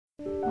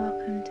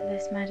Welcome to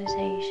this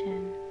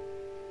meditation.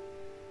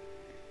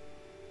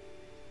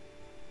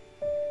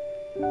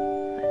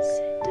 Let's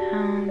sit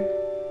down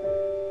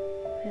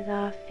with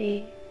our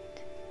feet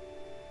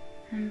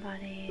and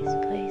bodies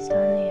placed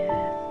on the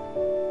earth.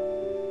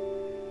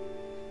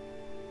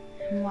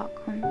 In what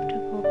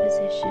comfortable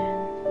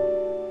position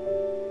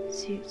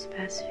suits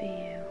best for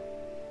you.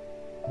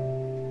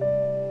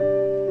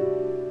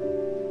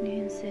 You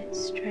can sit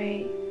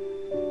straight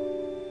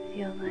with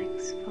your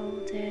legs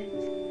folded.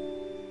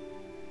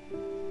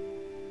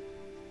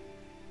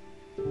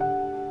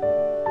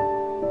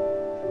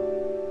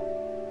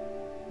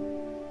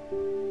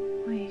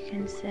 Or you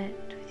can sit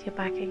with your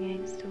back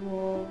against a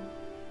wall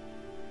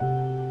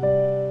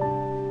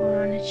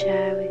or on a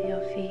chair with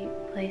your feet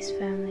placed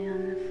firmly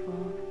on the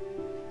floor.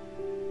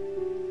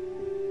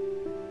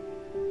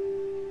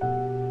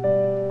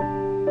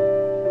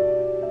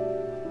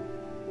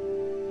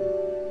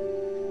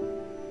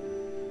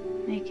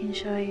 Making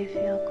sure you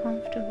feel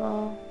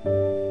comfortable,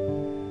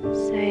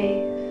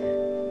 safe,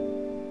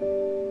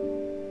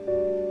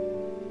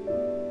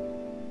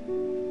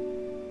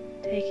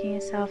 taking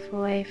yourself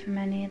away from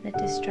any of the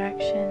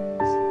distractions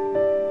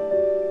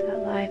that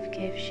life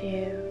gives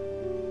you,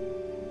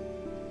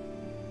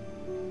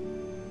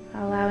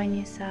 allowing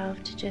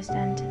yourself to just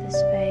enter the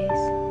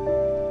space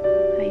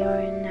that you're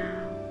in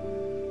now.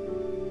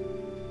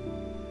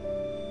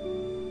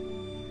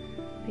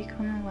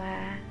 Become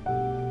aware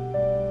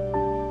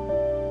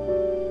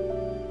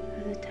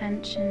of the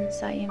tensions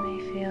that you may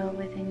feel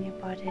within your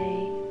body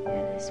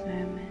at this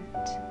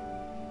moment.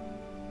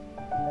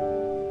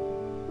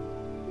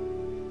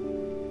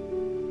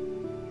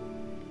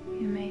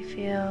 You may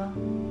feel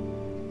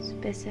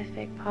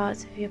specific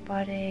parts of your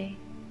body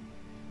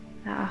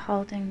that are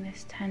holding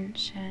this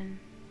tension.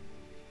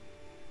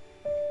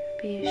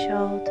 Could be your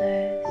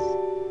shoulders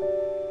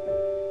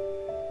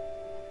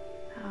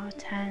that are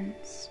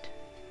tensed,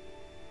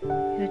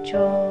 your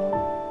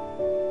jaw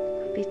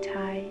could be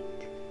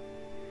tight,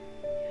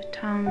 your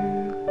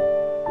tongue,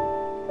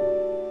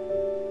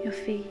 your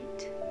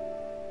feet.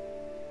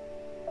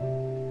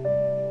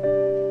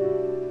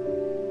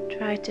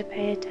 Try to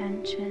pay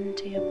attention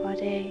to your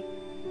body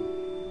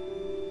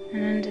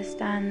and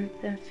understand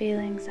the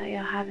feelings that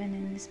you're having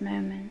in this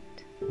moment.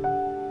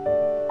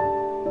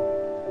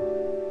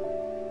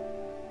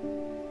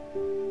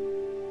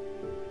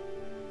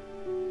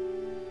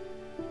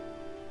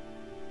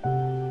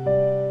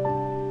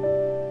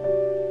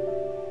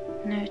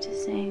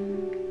 Noticing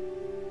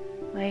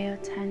where your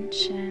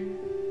tension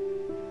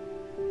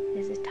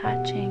is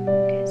attaching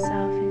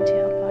itself into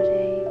your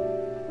body.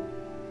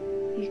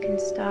 You can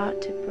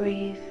start to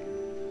breathe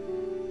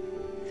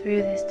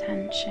through this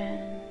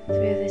tension,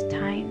 through this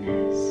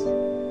tightness.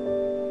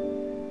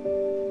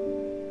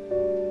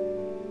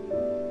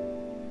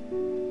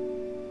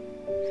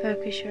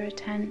 Focus your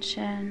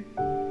attention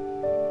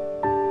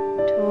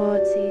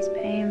towards these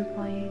pain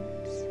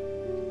points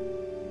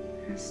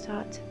and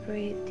start to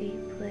breathe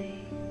deeply.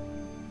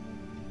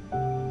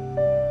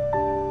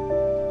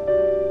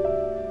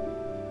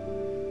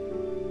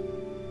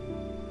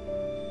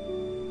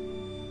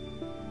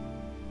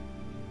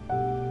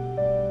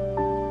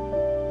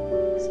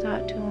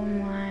 Start to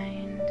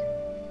unwind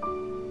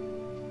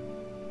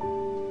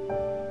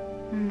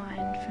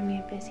from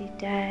your busy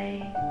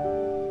day,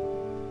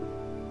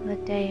 the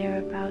day you're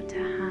about to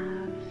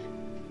have.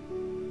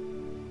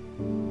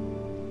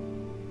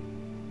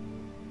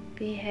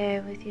 Be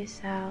here with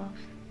yourself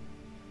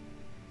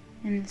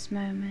in this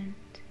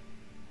moment.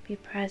 Be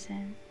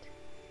present.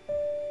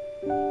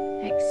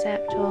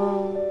 Accept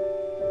all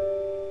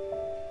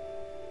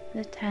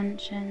the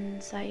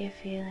tensions that you're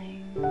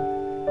feeling.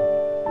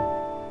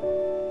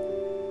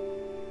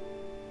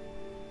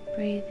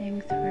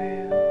 Breathing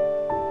through,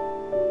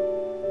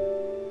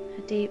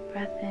 a deep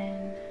breath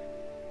in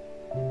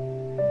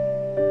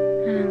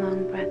and a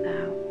long breath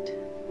out.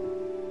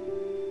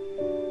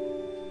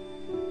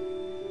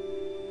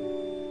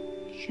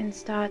 You can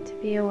start to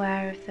be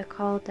aware of the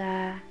cold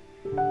air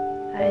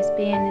that is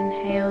being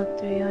inhaled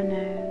through your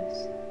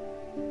nose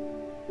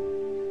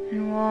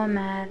and warm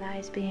air that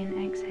is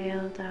being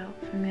exhaled out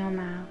from your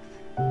mouth.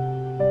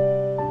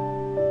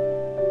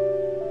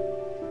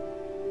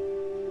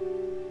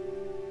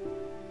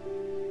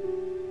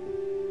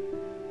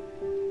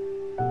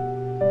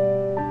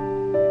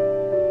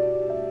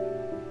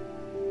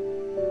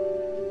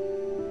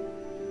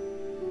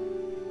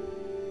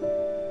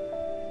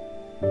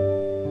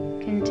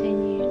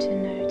 Continue to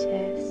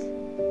notice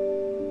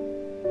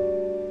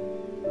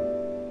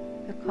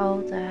the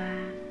cold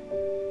air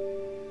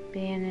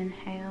being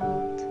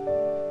inhaled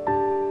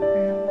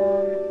and the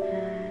warm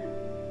air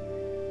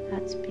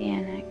that's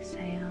being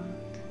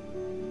exhaled.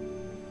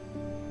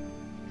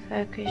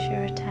 Focus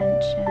your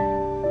attention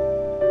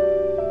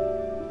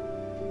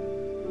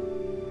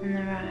on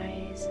the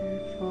rise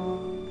and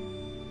fall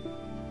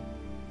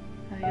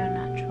of your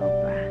natural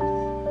breath.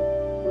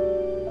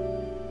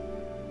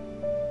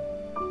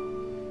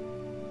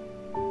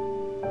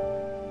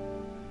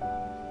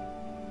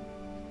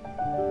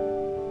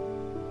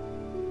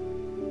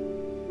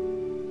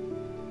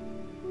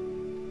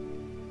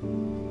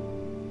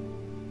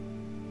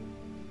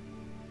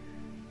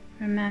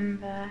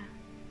 remember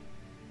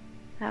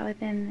that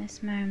within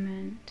this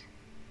moment,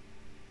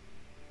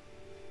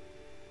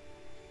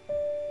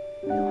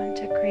 we want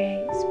to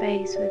create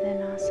space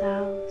within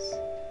ourselves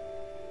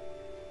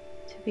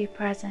to be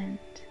present,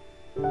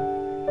 to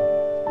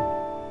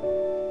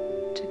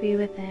be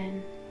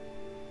within,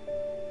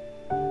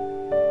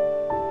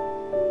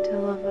 to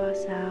love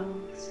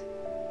ourselves,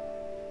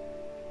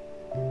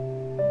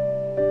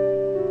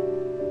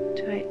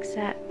 to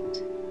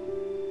accept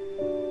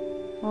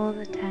all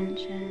the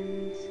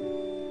tensions,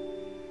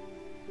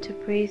 to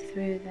breathe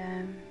through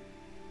them,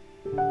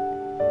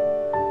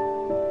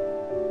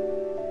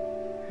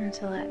 and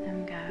to let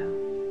them go.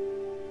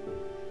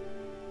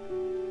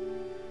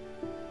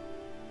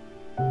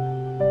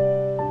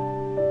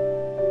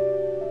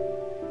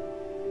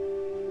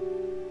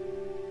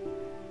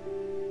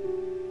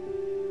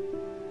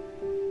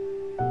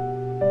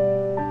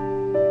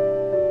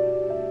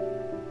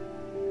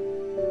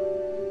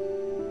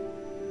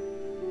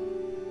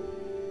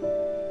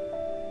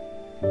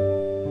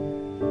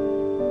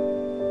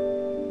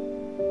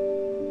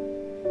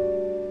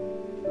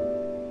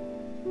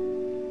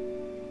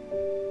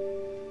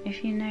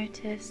 If you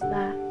notice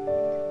that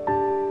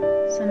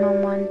some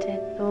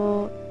unwanted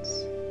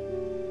thoughts,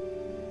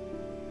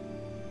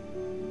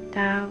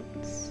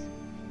 doubts,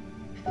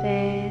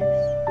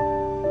 fears,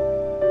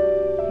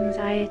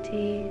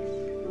 anxieties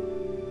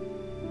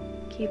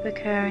keep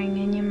occurring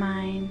in your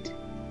mind,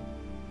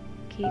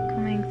 keep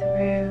coming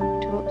through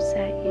to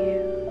upset you,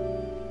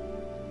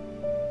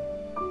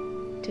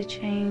 to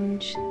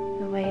change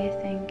the way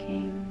you're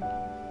thinking,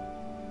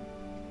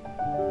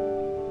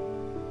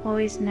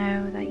 always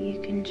know that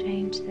you can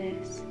change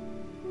this.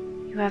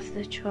 You have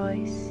the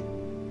choice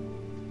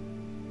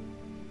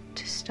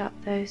to stop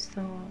those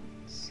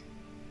thoughts,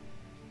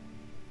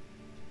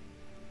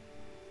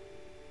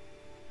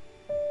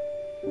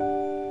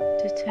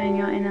 to turn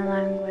your inner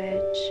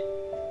language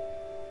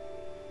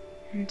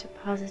into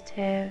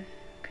positive,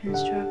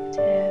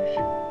 constructive,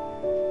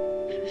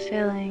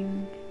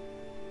 fulfilling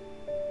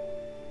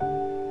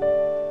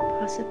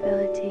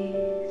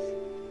possibilities,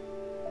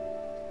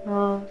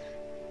 love,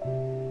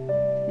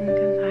 and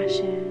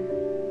compassion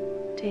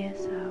to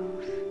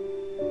yourself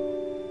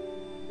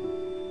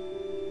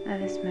at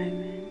this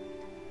moment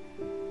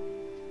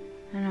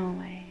and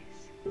always.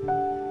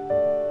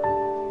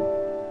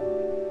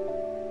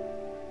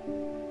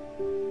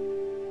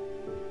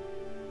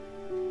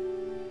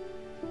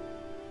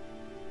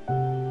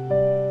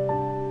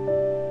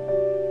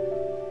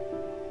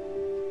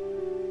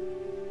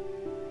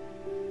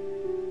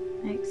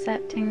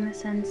 Accepting the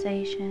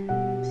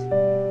sensations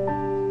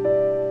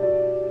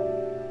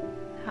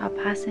that are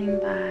passing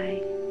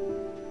by.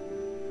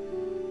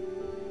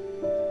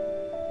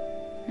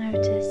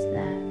 Notice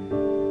them,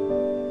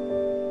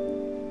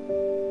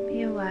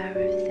 be aware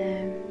of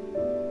them,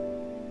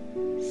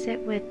 sit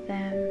with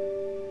them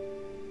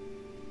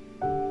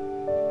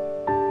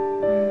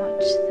and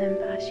watch them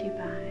pass you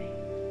by.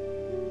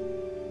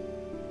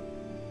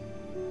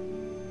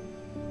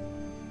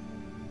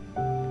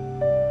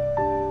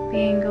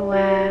 Being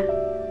aware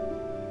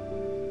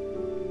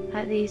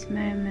at these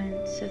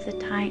moments of the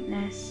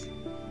tightness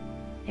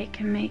it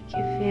can make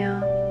you feel,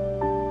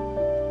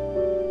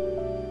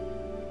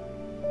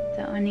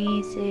 the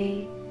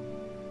uneasy,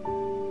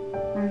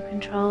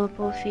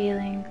 uncontrollable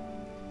feeling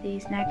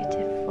these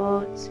negative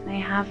thoughts may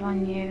have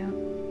on you.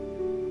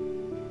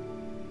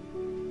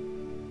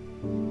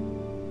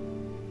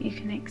 You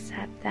can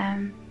accept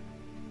them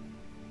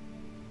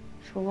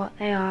for what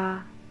they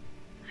are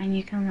and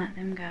you can let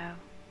them go.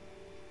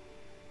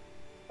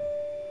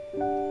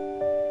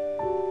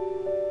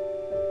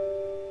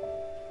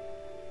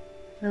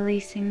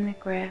 Releasing the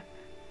grip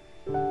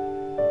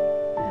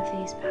of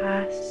these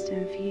past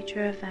and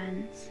future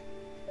events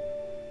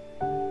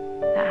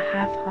that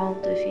have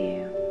hold of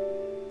you.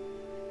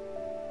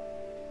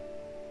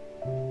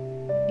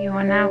 You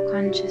are now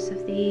conscious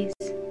of these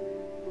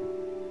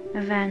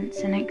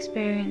events and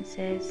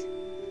experiences,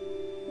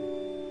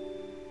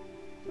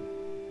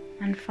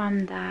 and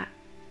from that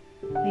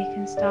we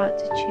can start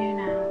to tune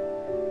out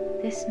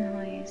this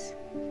noise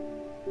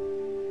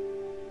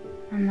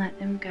and let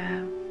them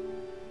go.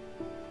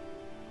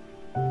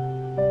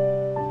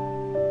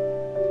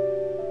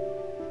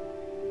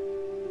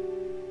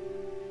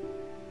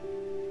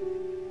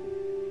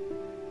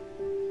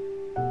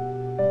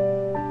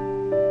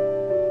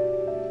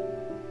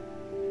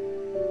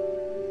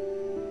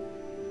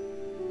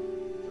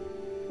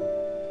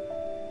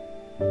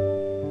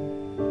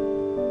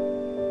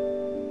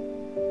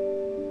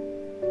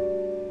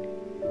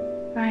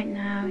 Right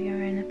now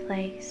you're in a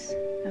place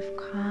of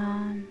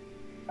calm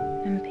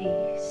and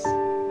peace.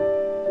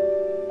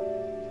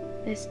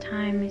 This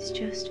time is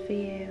just for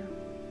you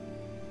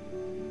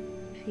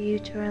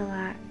to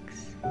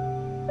relax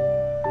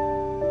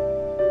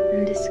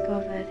and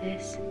discover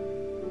this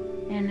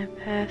inner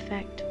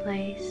perfect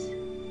place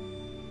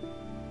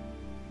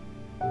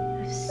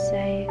of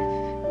safe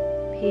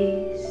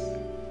peace,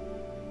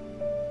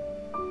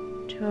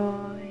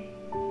 joy,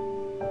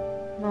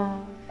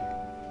 love,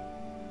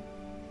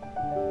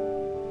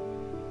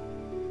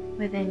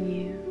 within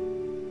you.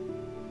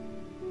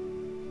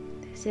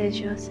 This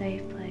is your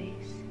safe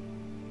place.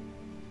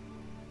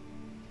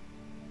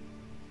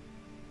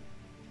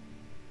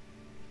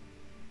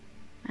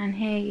 And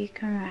here you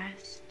can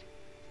rest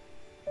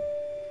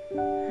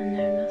and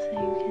know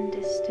nothing can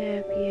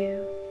disturb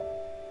you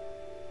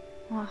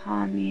or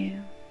harm you.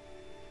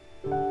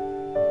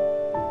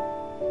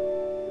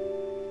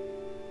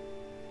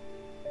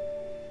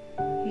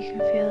 You can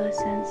feel a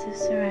sense of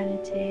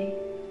serenity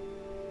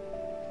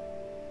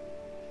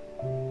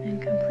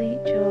and complete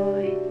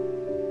joy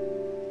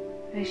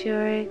as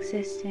you're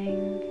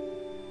existing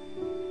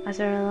as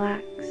a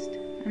relaxed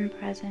and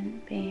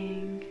present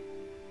being.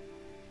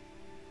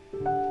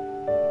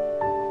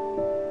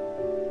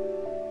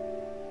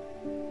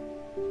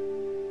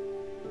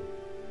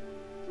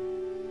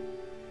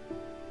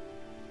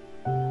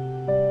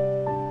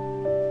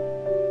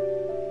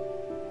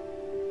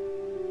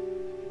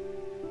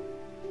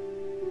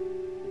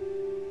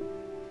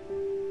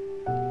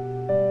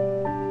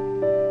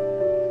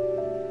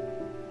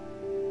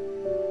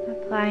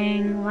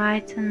 Applying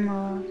light and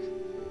love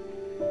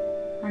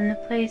on the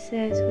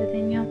places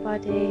within your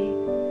body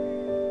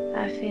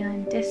that are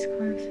feeling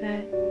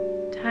discomfort,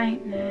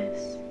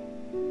 tightness,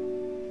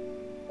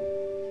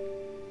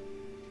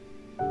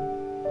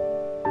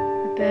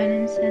 a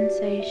burning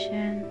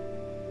sensation,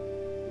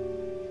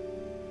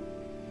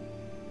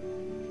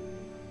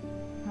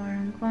 or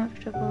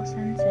uncomfortable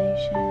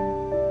sensation.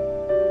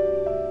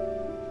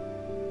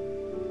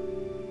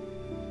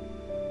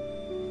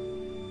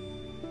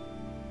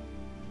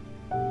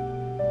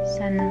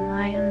 Sending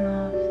light and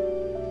love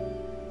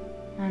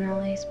on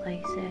all these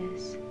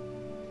places.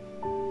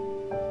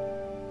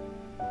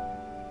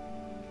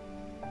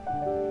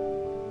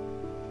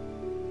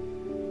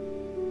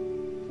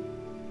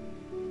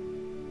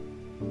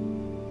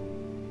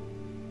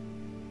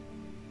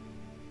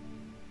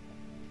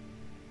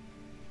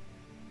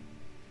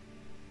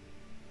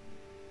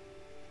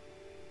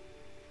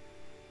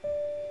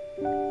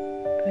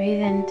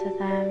 Breathe into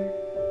them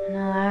and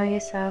allow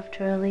yourself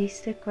to release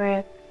the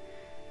grip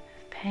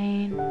of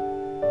pain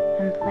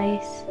and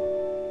place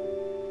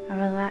a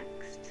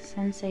relaxed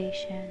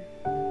sensation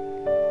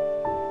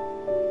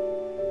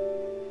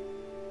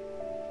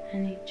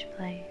in each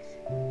place.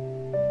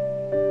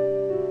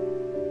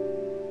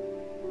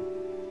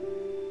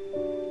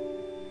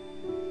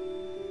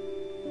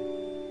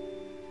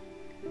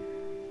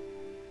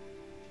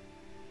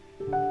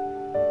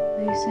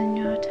 Loosen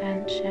your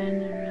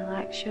tension and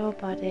relax your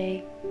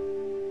body,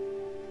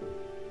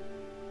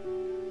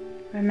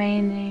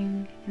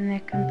 remaining in the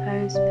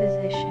composed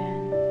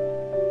position,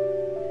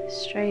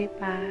 straight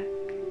back,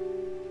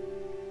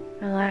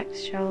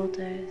 relaxed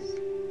shoulders,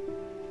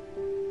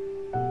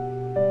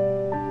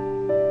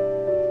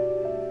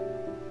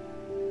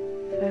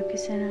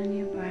 focusing on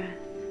your breath.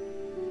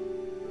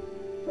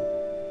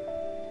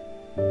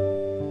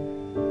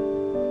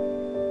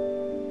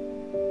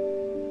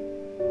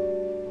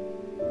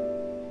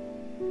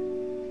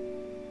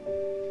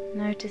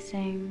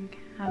 Noticing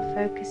how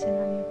focusing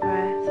on your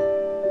breath,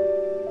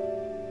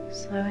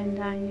 slowing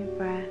down your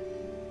breath,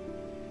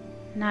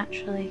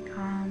 naturally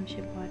calms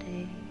your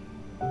body,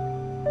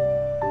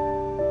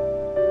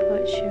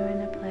 puts you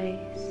in a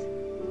place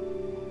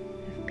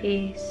of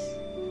peace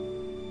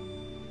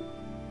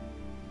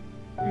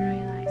and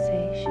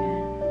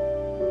relaxation.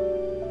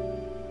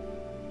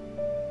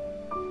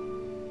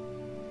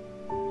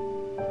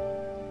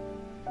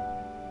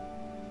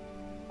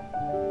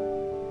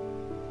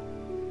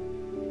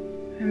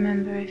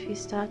 Remember, if you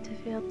start to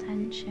feel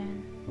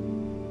tension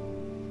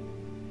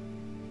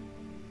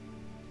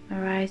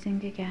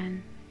arising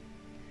again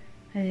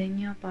within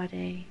your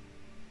body,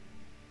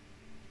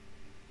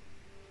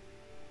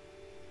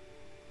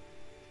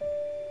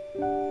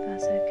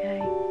 that's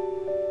okay.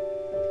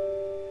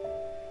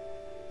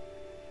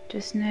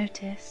 Just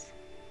notice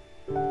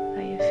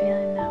that you're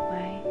feeling that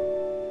way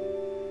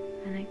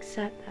and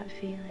accept that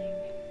feeling.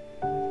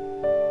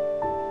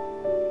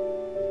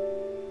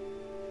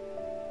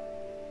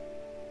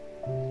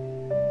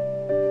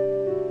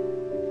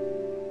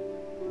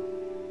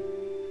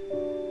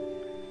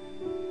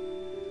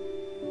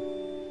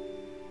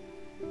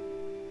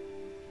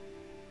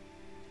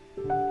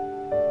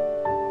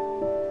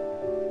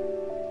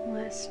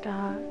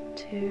 Start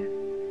to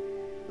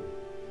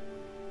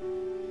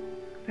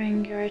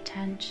bring your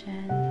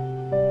attention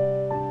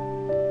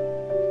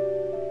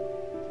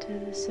to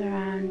the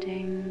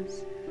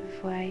surroundings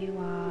of where you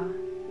are,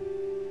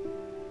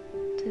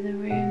 to the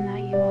room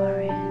that you are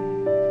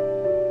in,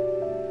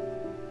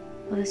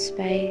 or the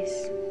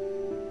space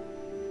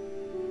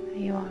that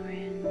you are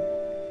in,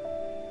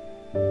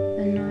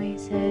 the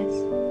noises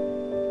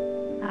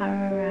that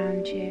are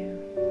around you.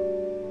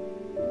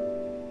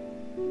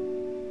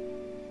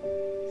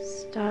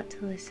 Start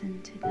to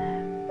listen to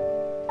them.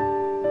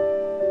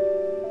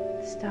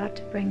 Start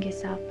to bring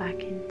yourself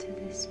back into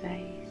this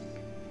space.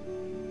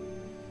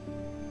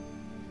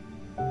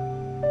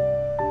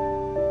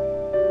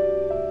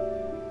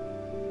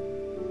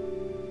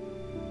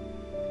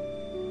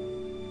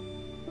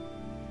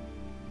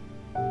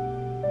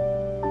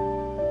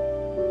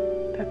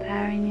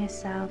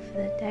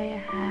 for the day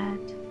ahead.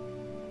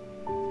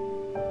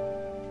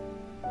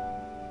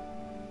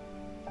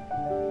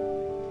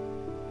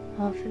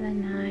 Or for the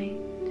night.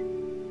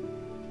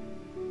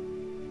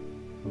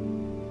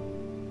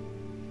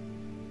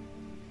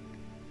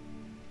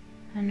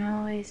 And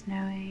always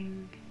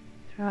knowing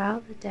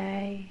throughout the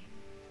day,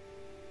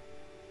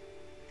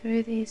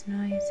 through these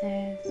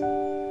noises,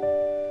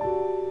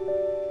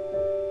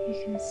 you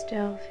can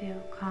still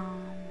feel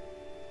calm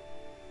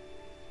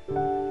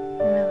and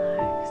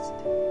relaxed.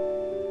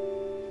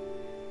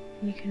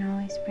 You can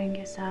always bring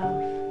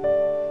yourself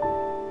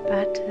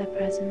back to the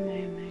present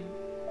moment,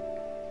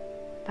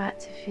 back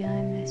to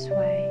feeling this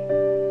way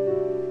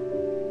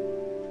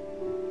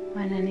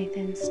when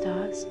anything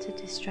starts to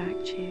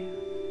distract you,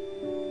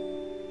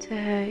 to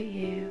hurt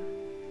you,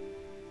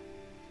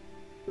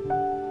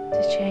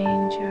 to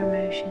change your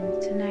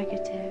emotions to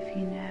negative.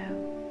 You know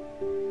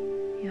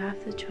you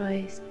have the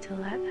choice to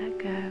let that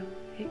go,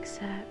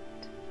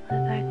 accept,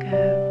 let that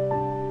go,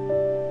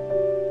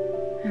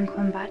 and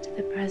come back to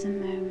the present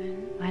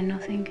moment where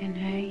nothing can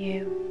hurt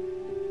you.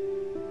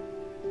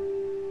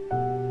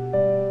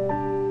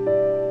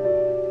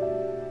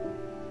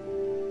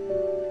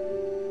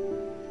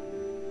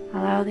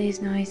 Allow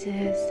these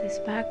noises, this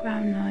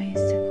background noise,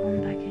 to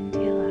come back into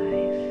your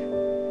life,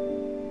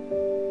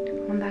 to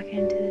come back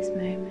into this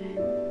moment.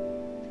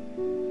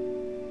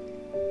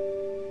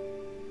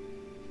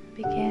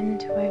 Begin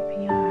to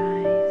open your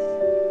eyes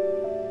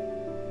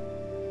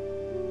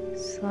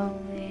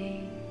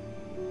slowly.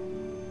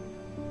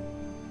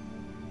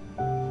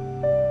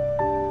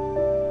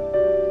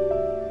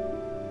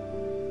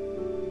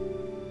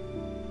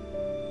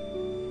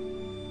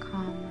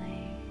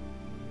 Calmly.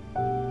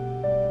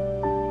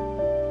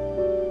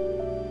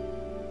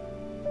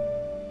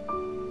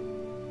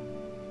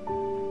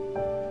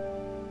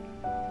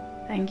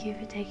 Thank you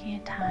for taking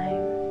your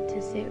time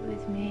to sit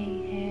with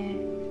me here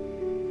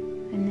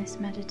in this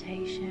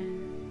meditation.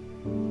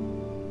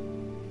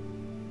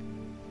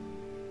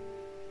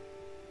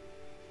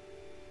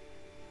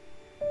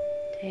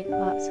 Take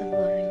lots of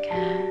love and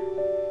care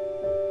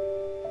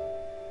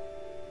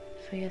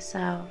for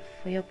yourself,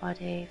 for your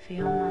body, for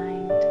your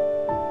mind.